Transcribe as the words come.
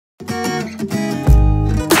Hi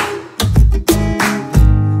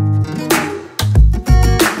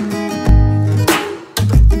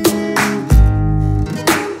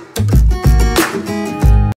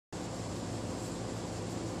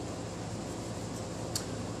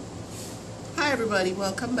everybody,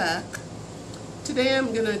 welcome back. Today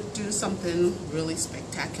I'm gonna do something really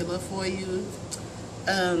spectacular for you.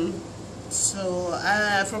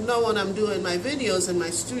 From now on I'm doing my videos in my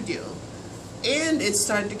studio, and it's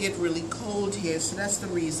starting to get really cold here, so that's the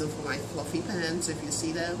reason for my fluffy pants, if you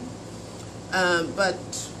see them. But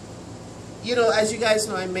you know, as you guys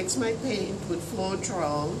know, I mix my paint with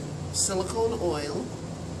Floetrol, silicone oil,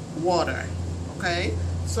 water. Okay,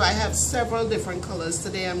 so I have several different colors.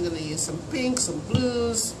 Today I'm going to use some pink, some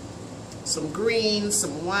blues, some greens,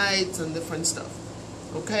 some whites, and different stuff.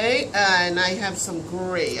 Okay, and I have some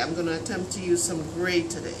gray. I'm going to attempt to use some gray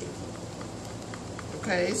today.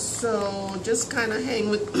 Okay, so just kind of hang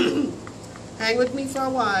with hang with me for a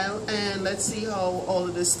while, and let's see how all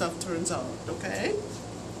of this stuff turns out. Okay.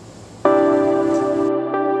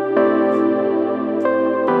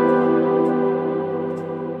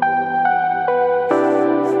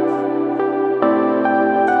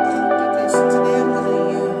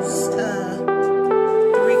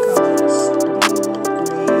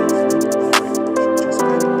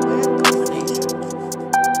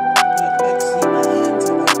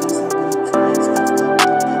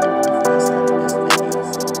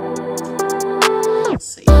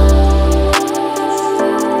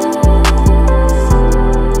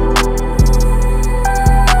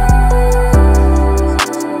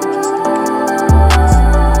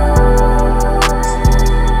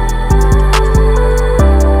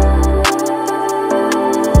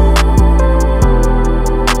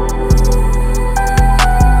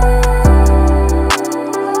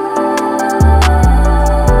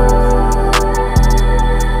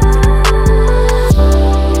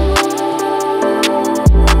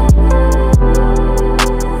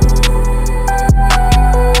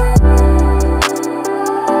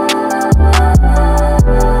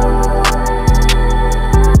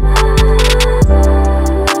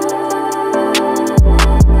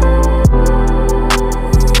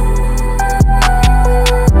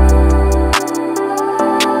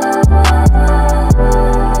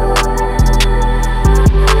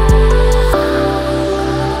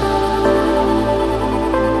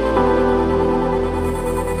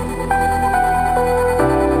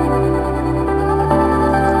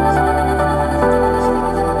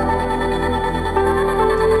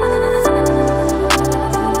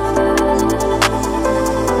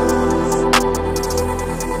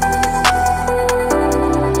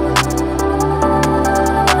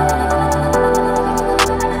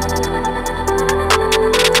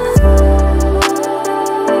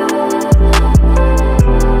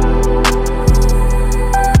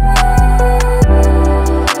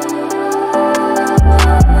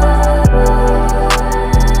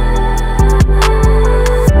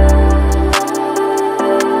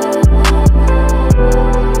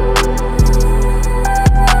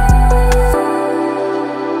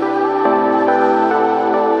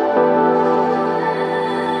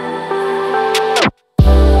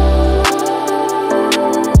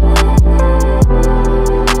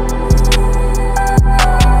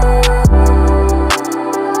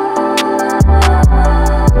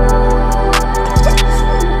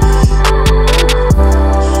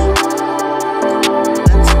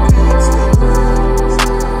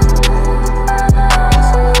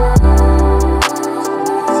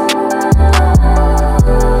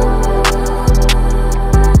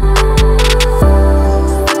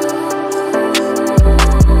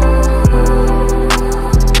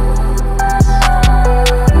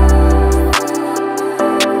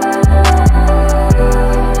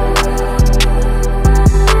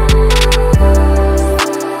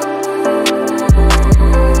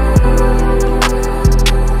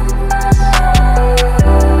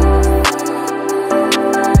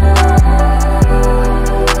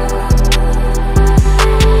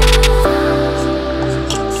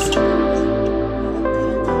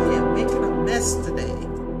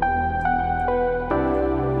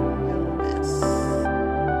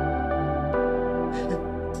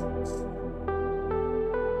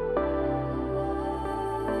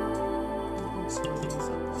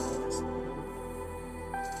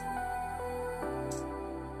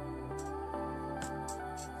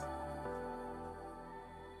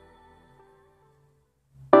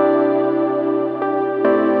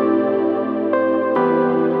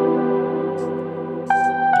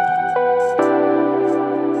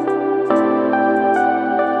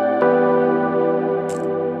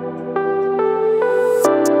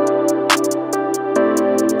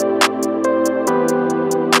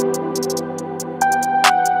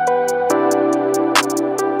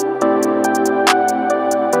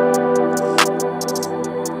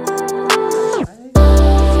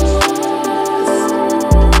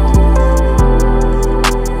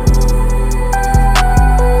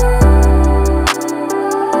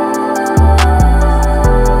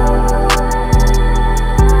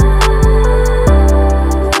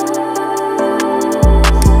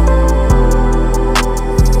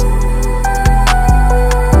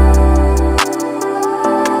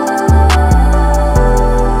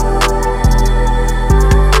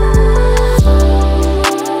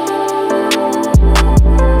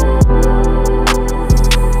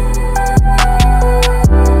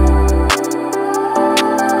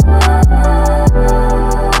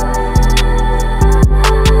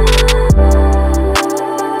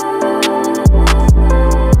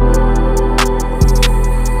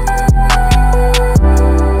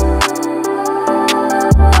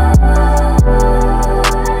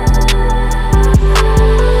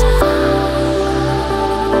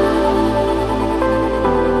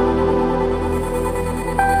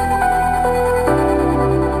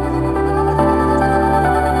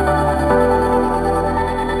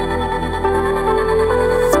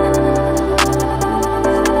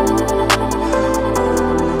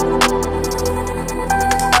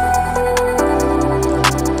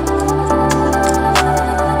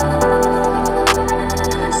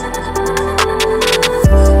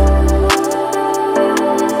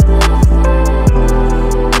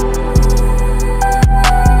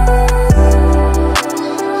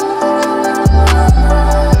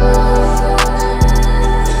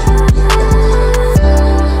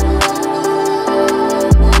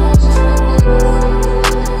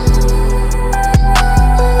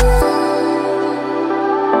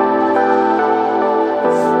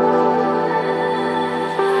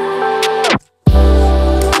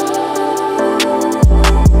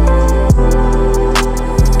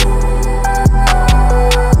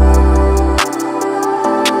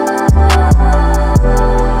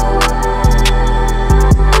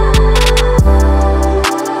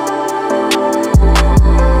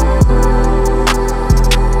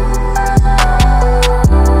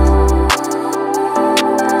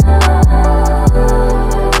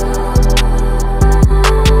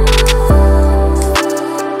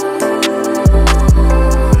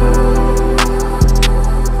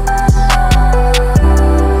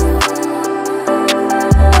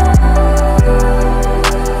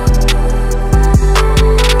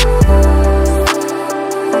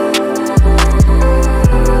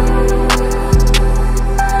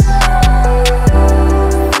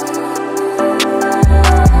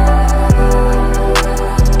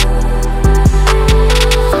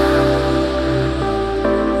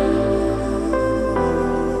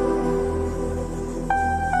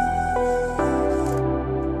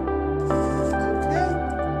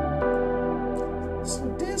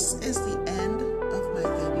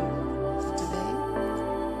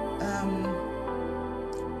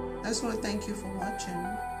 just want to thank you for watching.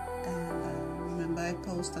 And remember, I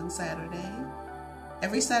post on Saturday,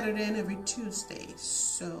 every Saturday and every Tuesday.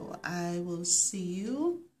 So I will see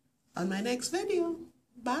you on my next video.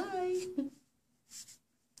 Bye.